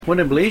What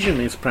ablation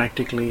is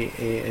practically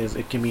is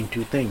it can mean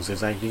two things.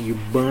 Is either you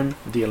burn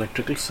the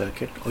electrical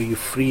circuit or you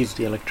freeze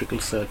the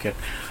electrical circuit.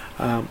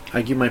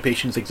 I give my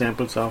patients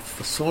examples of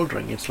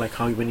soldering. It's like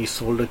how when you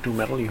solder to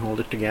metal, you hold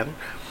it together.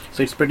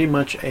 So it's pretty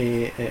much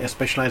a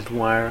specialized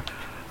wire.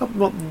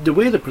 Well, the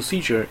way the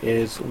procedure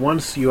is,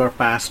 once you are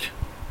past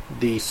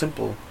the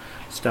simple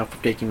stuff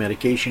of taking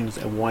medications,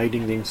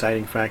 avoiding the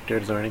inciting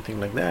factors or anything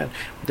like that,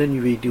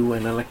 then we do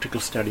an electrical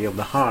study of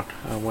the heart,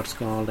 what's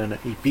called an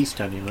EP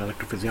study, an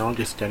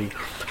electrophysiology study,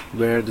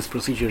 where this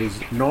procedure is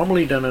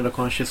normally done under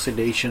conscious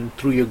sedation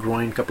through your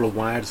groin. A couple of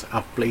wires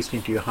are placed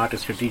into your heart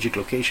at strategic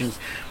locations,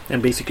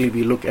 and basically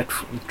we look at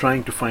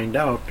trying to find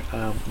out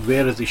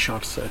where is the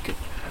short circuit.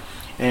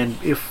 And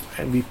if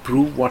we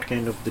prove what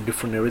kind of the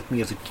different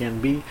arrhythmias it can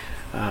be,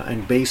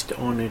 and based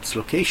on its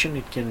location,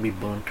 it can be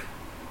burnt.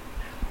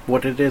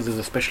 What it is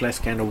a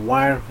specialized kind of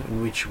wire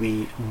in which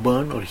we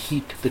burn or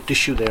heat the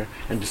tissue there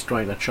and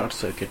destroy that short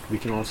circuit. We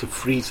can also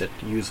freeze it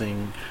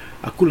using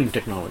a cooling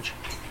technology.